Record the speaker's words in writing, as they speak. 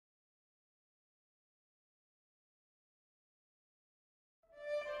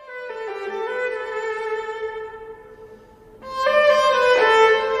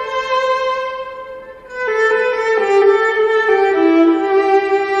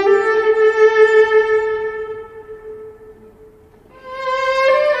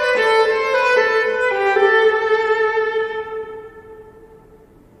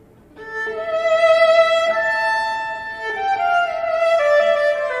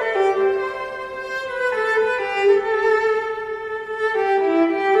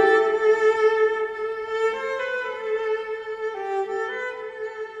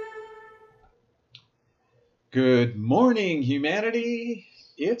morning, humanity.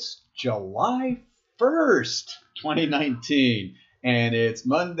 It's July 1st, 2019, and it's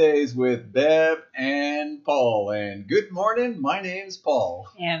Mondays with Bev and Paul. And good morning, my name's Paul.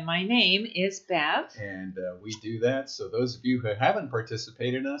 And my name is Bev. And we do that so those of you who haven't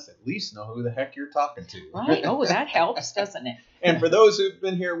participated in us at least know who the heck you're talking to. Right. Oh, that helps, doesn't it? And for those who've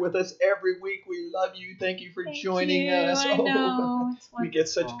been here with us every week, we love you. Thank you for joining us. I know. We get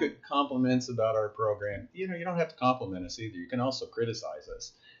such good compliments about our program. You don't have to compliment us either. You can also criticize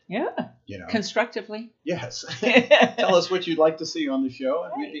us. Yeah. Constructively. Yes. Tell us what you'd like to see on the show,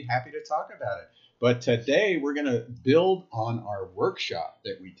 and we'd be happy to talk about it. But today we're going to build on our workshop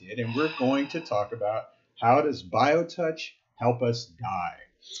that we did, and we're going to talk about how does BioTouch help us die.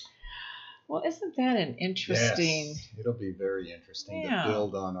 Well, isn't that an interesting... Yes, it'll be very interesting to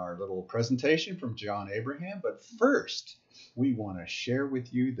build on our little presentation from John Abraham. But first, we want to share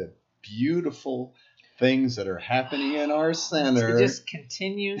with you the beautiful things that are happening in our center. It just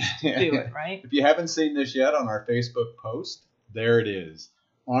continues to do it, right? If you haven't seen this yet on our Facebook post, there it is.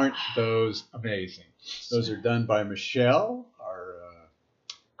 Aren't those amazing? Those are done by Michelle, our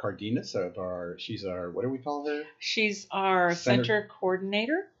Cardenas she's our, what do we call her? She's our center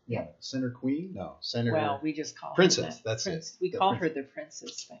coordinator. Yeah, center queen? No, center. Well, we just call princess. Her that's Prince. it. We call her the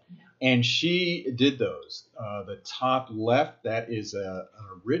princess. But, And she did those. The top left, that is an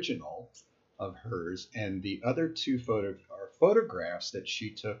original of hers, and the other two are photographs that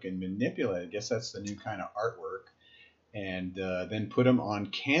she took and manipulated. I guess that's the new kind of artwork, and then put them on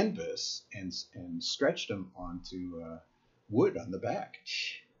canvas and stretched them onto wood on the back.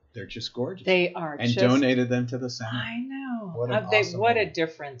 They're just gorgeous. They are, and donated them to the center. I know. What a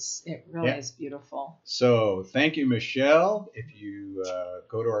difference! It really is beautiful. So thank you, Michelle. If you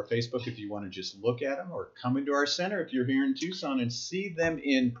go to our Facebook, if you want to just look at them, or come into our center if you're here in Tucson and see them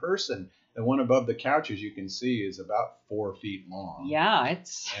in person. The one above the couches you can see is about 4 feet long. Yeah,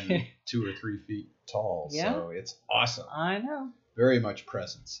 it's and 2 or 3 feet tall. Yeah. So it's awesome. I know. Very much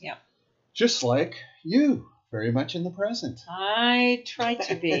presence. Yeah. Just like you, very much in the present. I try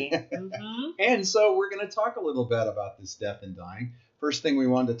to be. Mm-hmm. And so we're going to talk a little bit about this death and dying. First thing we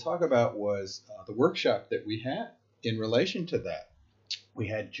wanted to talk about was the workshop that we had in relation to that. We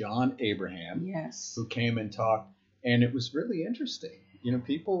had John Abraham, who came and talked, and it was really interesting.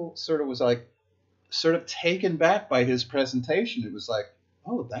 People sort of taken back by his presentation. It was like,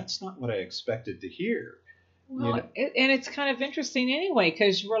 oh, that's not what I expected to hear. Well, and it's kind of interesting anyway,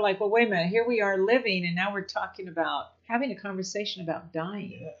 because we're like, well, wait a minute, here we are living, and now we're talking about having a conversation about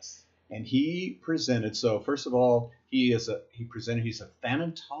dying. Yes. And he presented, so first of all, he's a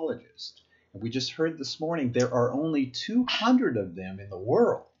thanatologist. And we just heard this morning there are only 200 of them in the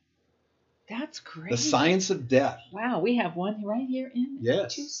world. That's great. The science of death. Wow, we have one right here in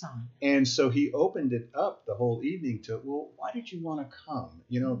Tucson. And so he opened it up the whole evening to, well, why did you want to come?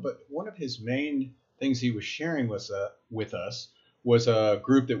 But one of his main things he was sharing with us was a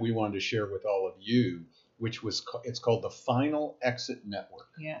group that we wanted to share with all of you, it's called the Final Exit Network.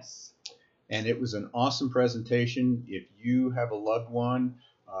 Yes. And it was an awesome presentation. If you have a loved one,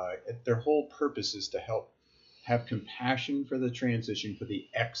 their whole purpose is to help have compassion for the transition, for the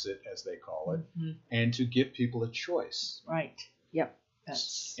exit, as they call it, and to give people a choice. Right. Yep.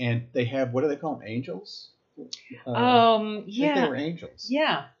 And they have, what do they call them, angels? I think they were angels.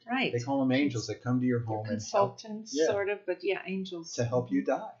 Yeah, right. They call them angels that come to your home. Consultants, sort of, but angels. To help you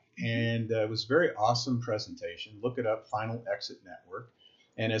die. And it was a very awesome presentation. Look it up, Final Exit Network.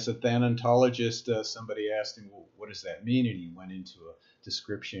 And as a thanatologist, somebody asked him, well, what does that mean? And he went into a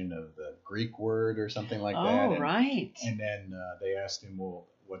description of the Greek word or something like that. Oh, right. And then they asked him, well,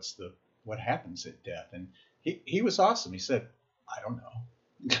 what happens at death? And he was awesome. He said, I don't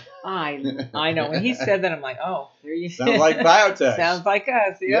know. I know. When he said that, I'm like, oh, there you go. Sounds like BioTouch. Sounds like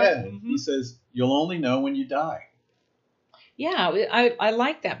us. Yeah. He says, you'll only know when you die. Yeah, I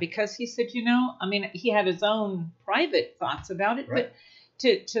like that because he said, he had his own private thoughts about it, right. But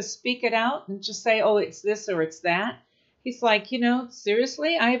to speak it out and just say, oh, it's this or it's that, he's like,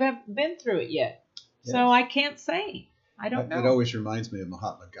 seriously, I haven't been through it yet. Yes. So I can't say. I don't know. It always reminds me of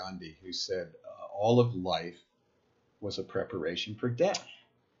Mahatma Gandhi, who said all of life was a preparation for death.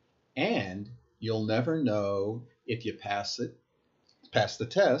 And you'll never know if you pass the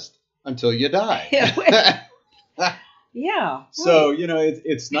test until you die. Yeah. So,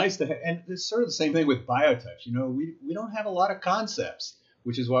 it's nice to have, and it's sort of the same thing with BioTouch. We don't have a lot of concepts,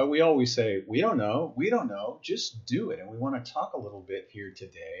 which is why we always say, we don't know, just do it. And we want to talk a little bit here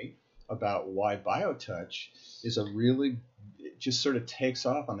today about why BioTouch is it just sort of takes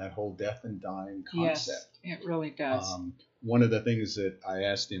off on that whole death and dying concept. Yes, it really does. One of the things that I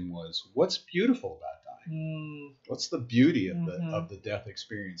asked him was, what's beautiful about dying? What's the beauty of the death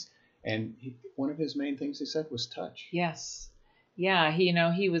experience? And one of his main things he said was touch. Yes. Yeah,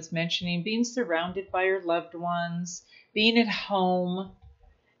 he was mentioning being surrounded by your loved ones, being at home,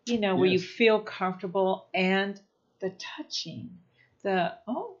 where you feel comfortable, and the touching.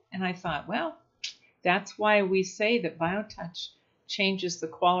 And I thought, well, that's why we say that BioTouch changes the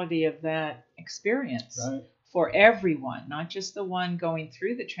quality of that experience for everyone, not just the one going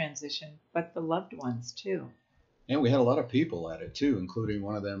through the transition, but the loved ones too. And we had a lot of people at it too, including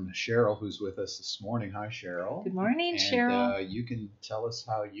one of them, Cheryl, who's with us this morning. Hi, Cheryl. Good morning, Cheryl. You can tell us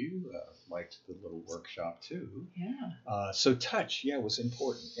how you liked the little workshop too. Yeah. So touch, was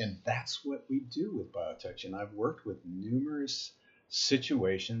important. And that's what we do with BioTouch. And I've worked with numerous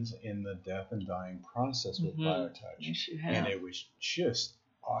situations in the death and dying process with BioTouch. Yes, you have. And it was just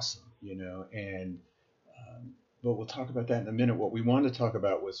awesome, and but we'll talk about that in a minute. What we wanted to talk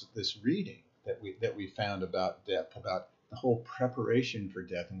about was this reading that we found about death, about the whole preparation for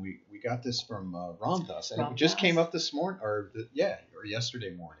death. And we got this from Ram Dass, and it just came up this morning, or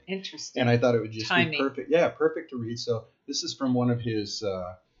yesterday morning. Interesting. And I thought it would just be perfect. Yeah, perfect to read. So this is from one of his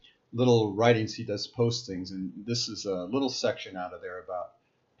little writings. He does postings, and this is a little section out of there about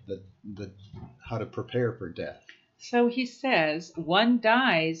the how to prepare for death. So he says, one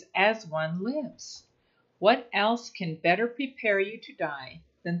dies as one lives. What else can better prepare you to die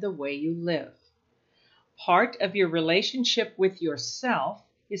than the way you live? Part of your relationship with yourself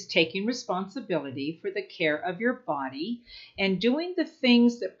is taking responsibility for the care of your body and doing the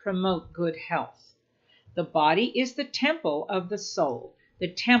things that promote good health. The body is the temple of the soul,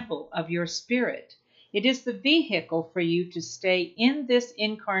 the temple of your spirit. It is the vehicle for you to stay in this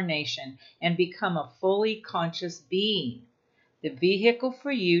incarnation and become a fully conscious being. The vehicle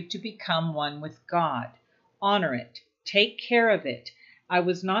for you to become one with God. Honor it. Take care of it. I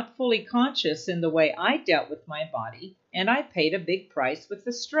was not fully conscious in the way I dealt with my body, and I paid a big price with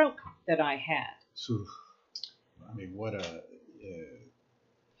the stroke that I had. So, I mean, what a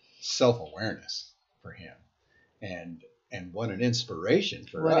self-awareness for him, and what an inspiration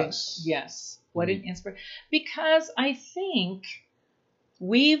for us. Yes, what an inspiration. Because I think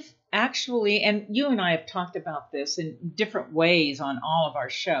we've actually, and you and I have talked about this in different ways on all of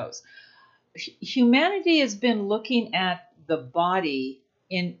our shows, humanity has been looking at the body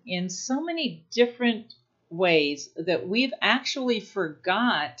in so many different ways that we've actually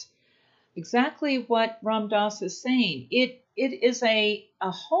forgot exactly what Ram Dass is saying. It is a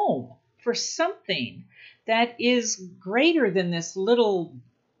home for something that is greater than this little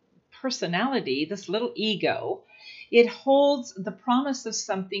personality, this little ego. It holds the promise of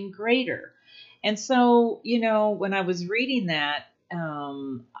something greater. And so, when I was reading that,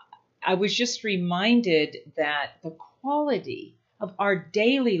 I was just reminded that the quality of our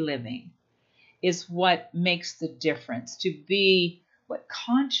daily living is what makes the difference, to be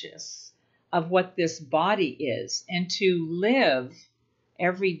conscious of what this body is and to live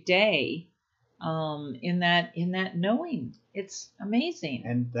every day in that knowing. It's amazing.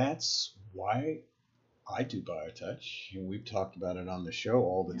 And that's why I do BioTouch. We've talked about it on the show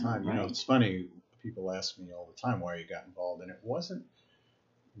all the time. Right. It's funny, people ask me all the time why you got involved, and it wasn't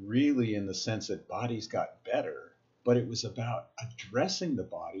really in the sense that bodies got better, but it was about addressing the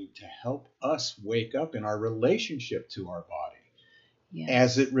body to help us wake up in our relationship to our body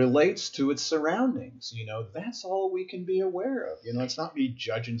as it relates to its surroundings. That's all we can be aware of. It's not me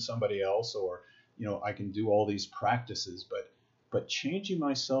judging somebody else, or I can do all these practices, but changing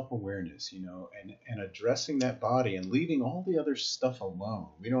my self-awareness, and addressing that body and leaving all the other stuff alone.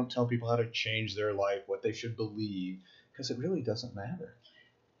 We don't tell people how to change their life, what they should believe, because it really doesn't matter.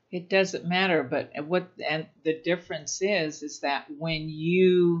 It doesn't matter, but the difference is that when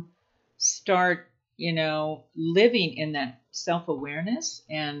you start, living in that self-awareness,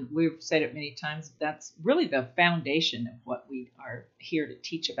 and we've said it many times, that's really the foundation of what we are here to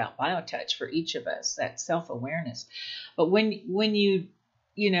teach about BioTouch for each of us, that self-awareness. But when you,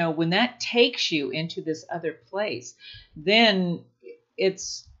 when that takes you into this other place, then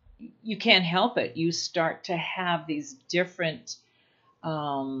you can't help it. You start to have these different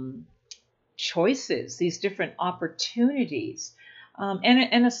choices, these different opportunities,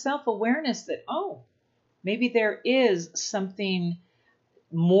 and a self-awareness that, maybe there is something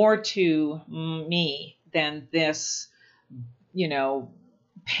more to me than this,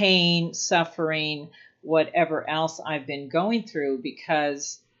 pain, suffering, whatever else I've been going through,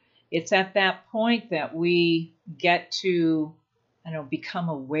 because it's at that point that we get to, become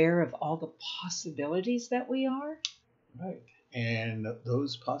aware of all the possibilities that we are. Right. And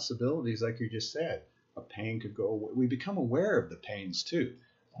those possibilities, like you just said, a pain could go away. We become aware of the pains too.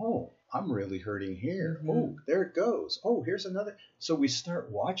 Oh, I'm really hurting here. Mm-hmm. Oh, there it goes. Oh, here's another. So we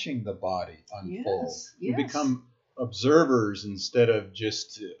start watching the body unfold. Yes, yes. We become observers instead of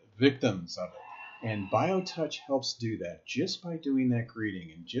just victims of it. And BioTouch helps do that just by doing that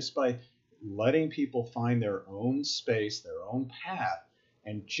greeting and just by letting people find their own space, their own path,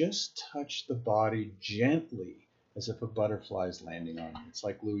 and just touch the body gently as if a butterfly is landing on you. It's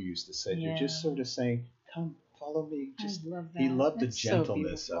like Lou used to say. Yeah. You're just sort of saying, come, follow me. Just, I love that. He loved the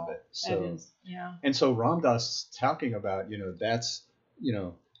gentleness of it. So, yeah. And so Ram Dass talking about, that's,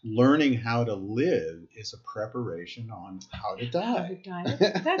 learning how to live is a preparation on how to die. How to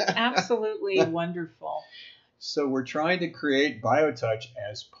die. That's absolutely wonderful. So we're trying to create BioTouch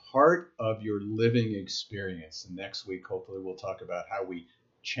as part of your living experience. And next week, hopefully, we'll talk about how we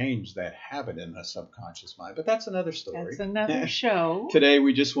change that habit in the subconscious mind. But that's another story. That's another show. Today,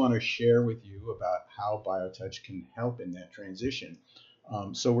 we just want to share with you about how BioTouch can help in that transition.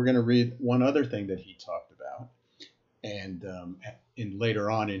 So we're going to read one other thing that he talked about. And later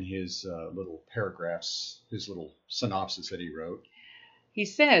on in his little paragraphs, his little synopsis that he wrote. He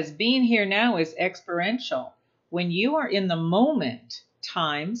says, being here now is experiential. When you are in the moment,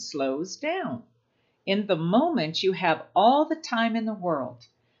 time slows down. In the moment, you have all the time in the world,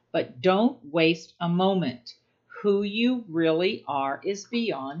 but don't waste a moment. Who you really are is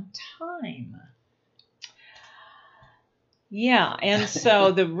beyond time. Yeah, and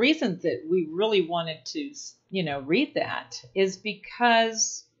so the reason that we really wanted to, read that is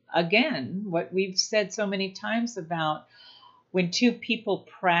because, again, what we've said so many times about when two people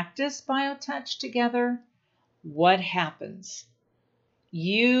practice BioTouch together, what happens?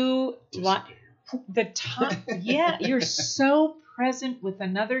 You the time, yeah, you're so present with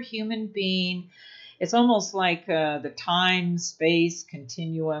another human being. It's almost like the time-space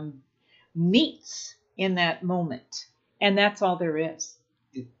continuum meets in that moment, and that's all there is.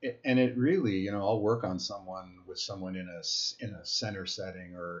 And it really, I'll work on with someone in a center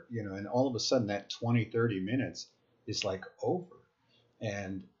setting, or and all of a sudden that 20-30 minutes is like over,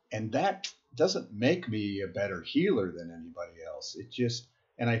 and that doesn't make me a better healer than anybody else. It just,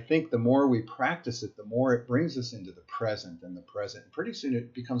 and I think the more we practice it, the more it brings us into the present and the present. Pretty soon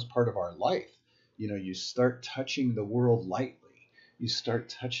it becomes part of our life. You start touching the world lightly. You start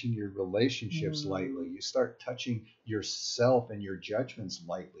touching your relationships lightly. You start touching yourself and your judgments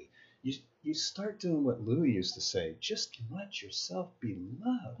lightly. You start doing what Lou used to say, just let yourself be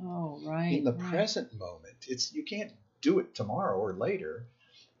loved. Oh, right. In the present moment. You can't do it tomorrow or later.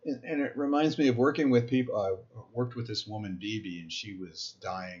 And it reminds me of working with people. I worked with this woman, Bibi, and she was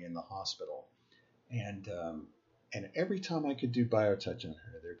dying in the hospital. And every time I could do BioTouch on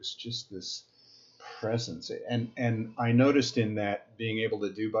her, there was just this presence. And I noticed in that being able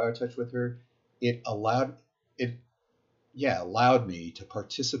to do BioTouch with her, it allowed me to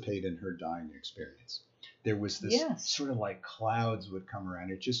participate in her dying experience. There was this sort of like clouds would come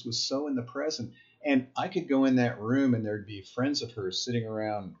around. It just was so in the present. And I could go in that room and there'd be friends of hers sitting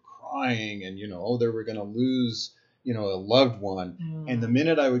around crying and, they were going to lose, a loved one. Mm. And the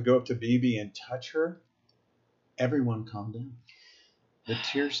minute I would go up to Bibi and touch her, everyone calmed down. The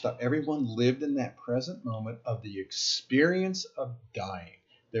tears stopped. Everyone lived in that present moment of the experience of dying.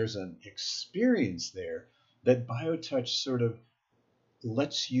 There's an experience there that BioTouch sort of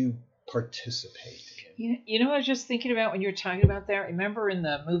lets you participate in. I was just thinking about when you were talking about that. Remember in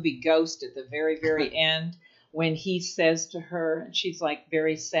the movie Ghost at the very, very end when he says to her, and she's like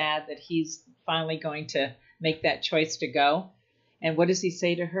very sad that he's finally going to make that choice to go. And what does he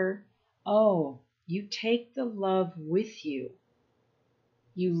say to her? Oh, you take the love with you.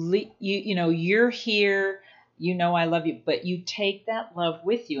 You're here. I love you, but you take that love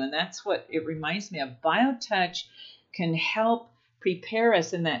with you. And that's what it reminds me of. BioTouch can help prepare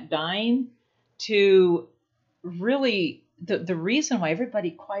us in that dying to really, the reason why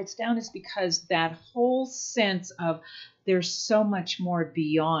everybody quiets down is because that whole sense of there's so much more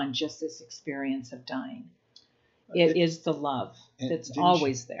beyond just this experience of dying. It is the love that's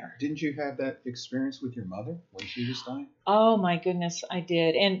always there. Didn't you have that experience with your mother when she was dying? Oh my goodness, I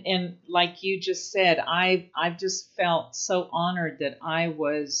did. And like you just said, I've just felt so honored that I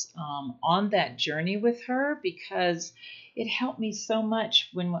was on that journey with her because it helped me so much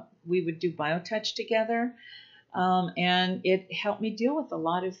when we would do BioTouch together. And it helped me deal with a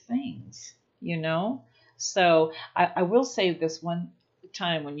lot of things, So I will say this one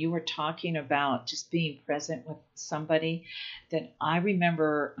time when you were talking about just being present with somebody, that I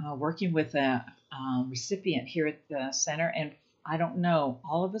remember working with a recipient here at the center, and I don't know,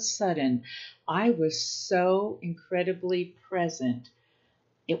 all of a sudden I was so incredibly present.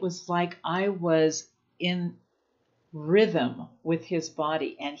 It was like I was in rhythm with his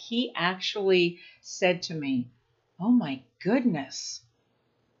body. And he actually said to me, "Oh my goodness,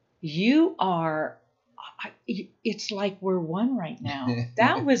 you are, it's like we're one right now."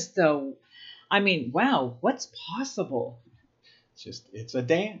 That was wow, what's possible? It's a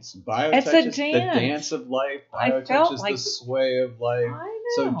dance. BioTouch is the dance of life. BioTouch is the sway of life. I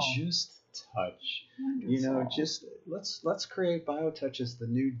know. So just touch. Wonderful. Just let's create BioTouch as the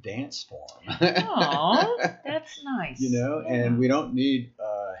new dance form. Aww, that's nice. Yeah. And we don't need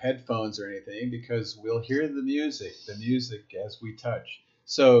headphones or anything, because we'll hear the music as we touch.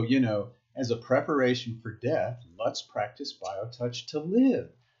 So, as a preparation for death, let's practice BioTouch to live.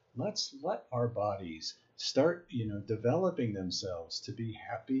 Let's let our bodies start, developing themselves to be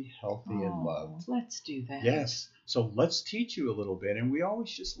happy, healthy, and loved. Let's do that. Yes. So let's teach you a little bit. And we always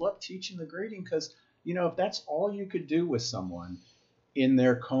just love teaching the greeting, because, if that's all you could do with someone in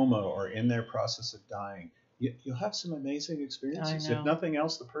their coma or in their process of dying, you'll have some amazing experiences. If nothing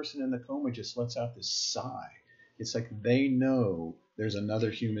else, the person in the coma just lets out this sigh. It's like they know there's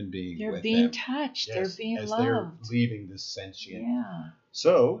another human being with them. They're being touched. Yes, they're being loved. They're leaving this sentient. Yeah.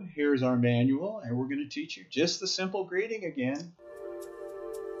 So here's our manual, and we're going to teach you just the simple greeting again.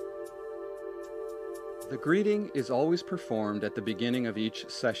 The greeting is always performed at the beginning of each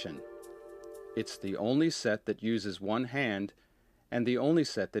session. It's the only set that uses one hand, and the only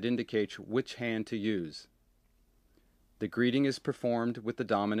set that indicates which hand to use. The greeting is performed with the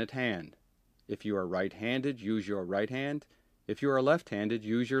dominant hand. If you are right-handed, use your right hand. If you are left-handed,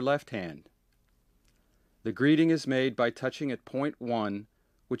 use your left hand. The greeting is made by touching at point 1,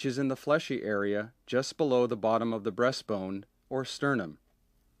 which is in the fleshy area just below the bottom of the breastbone or sternum.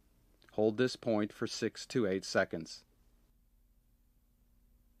 Hold this point for 6 to 8 seconds.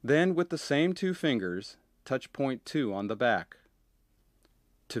 Then, with the same 2 fingers, touch point 2 on the back.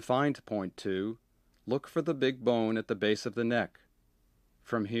 To find point 2, look for the big bone at the base of the neck.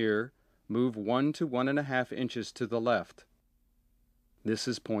 From here, move 1 to 1.5 inches to the left. This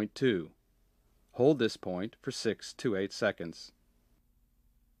is point 2. Hold this point for 6 to 8 seconds.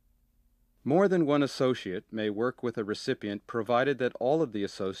 More than one associate may work with a recipient, provided that all of the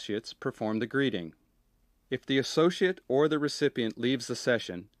associates perform the greeting. If the associate or the recipient leaves the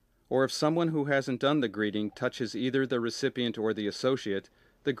session, or if someone who hasn't done the greeting touches either the recipient or the associate,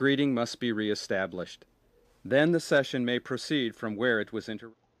 the greeting must be reestablished. Then the session may proceed from where it was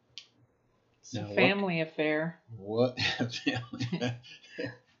interrupted. It's a family affair. What?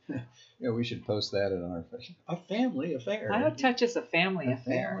 We should post that in our a family affair. BioTouch is a family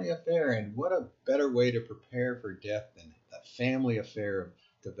affair. Family affair, and what a better way to prepare for death than a family affair of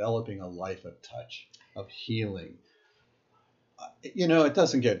developing a life of touch, of healing. It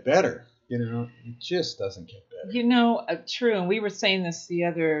doesn't get better. It just doesn't get better. True. And we were saying this the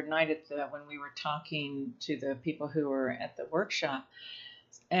other night when we were talking to the people who were at the workshop.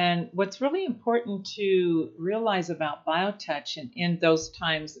 And what's really important to realize about BioTouch in those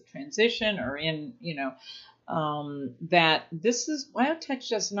times of transition or that BioTouch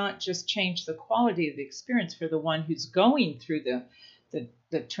does not just change the quality of the experience for the one who's going through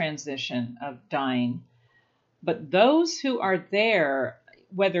the transition of dying, but those who are there,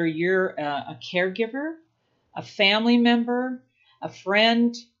 whether you're a caregiver, a family member, a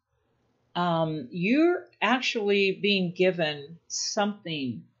friend, you're actually being given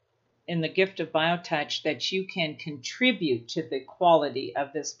something in the gift of BioTouch that you can contribute to the quality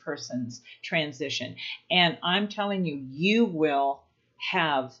of this person's transition. And I'm telling you, you will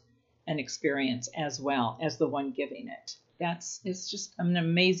have an experience as well as the one giving it. It's just an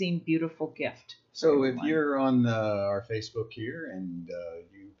amazing, beautiful gift. So if you're on our Facebook here and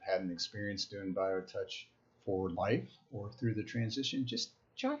you've had an experience doing BioTouch for life or through the transition, just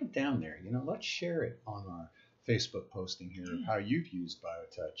jot it down there. Let's share it on our Facebook posting here of how you've used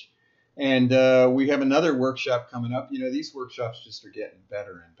BioTouch. And we have another workshop coming up. These workshops just are getting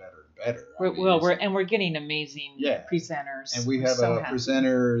better and better and better. We're getting amazing presenters. And we have a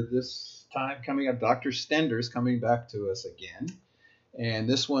presenter this time coming up. Dr. Stender's coming back to us again. And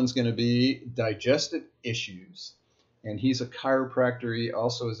this one's going to be digestive issues. And he's a chiropractor. He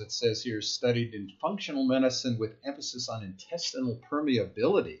also, as it says here, studied in functional medicine with emphasis on intestinal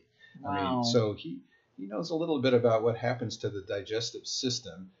permeability. Wow. So he knows a little bit about what happens to the digestive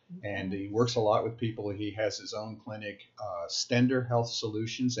system, and he works a lot with people. He has his own clinic, Stender Health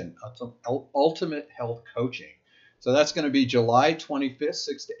Solutions and Ultimate Health Coaching. So that's going to be July 25th,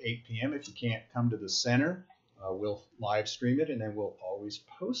 6 to 8 p.m. If you can't come to the center, we'll live stream it, and then we'll always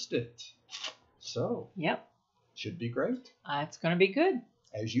post it. So, yep. Should be great. It's going to be good.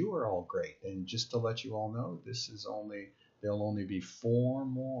 As you are all great. And just to let you all know, there'll only be 4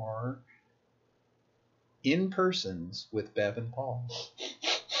 more in-persons with Bev and Paul.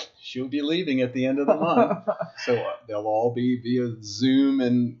 She'll be leaving at the end of the month, so they'll all be via Zoom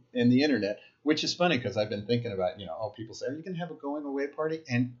and the internet, which is funny because I've been thinking about, people say, are you going to have a going away party?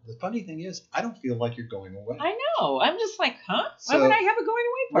 And the funny thing is, I don't feel like you're going away. I know. I'm just like, huh? Why would I have a going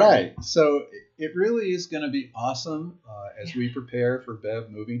away party? Right. So it really is going to be awesome as we prepare for Bev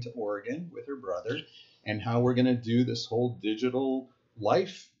moving to Oregon with her brother and how we're going to do this whole digital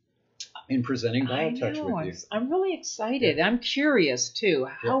life in presenting BioTouch with you. I'm really excited. Yeah. I'm curious, too,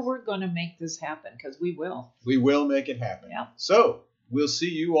 how we're going to make this happen, because we will. We will make it happen. Yeah. So we'll see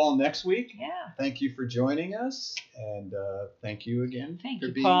you all next week. Yeah. Thank you for joining us, and thank you again for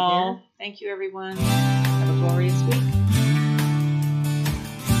being Paul. here. Thank you, everyone. Have a glorious week.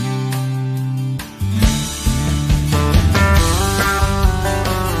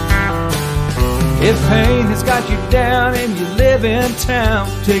 If pain has got you down and you live in town,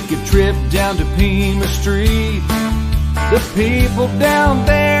 take a trip down to Pima Street. The people down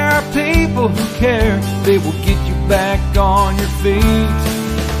there are people who care. They will get you back on your feet.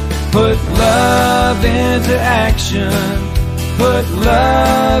 Put love into action. Put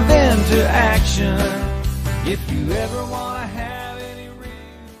love into action. If you ever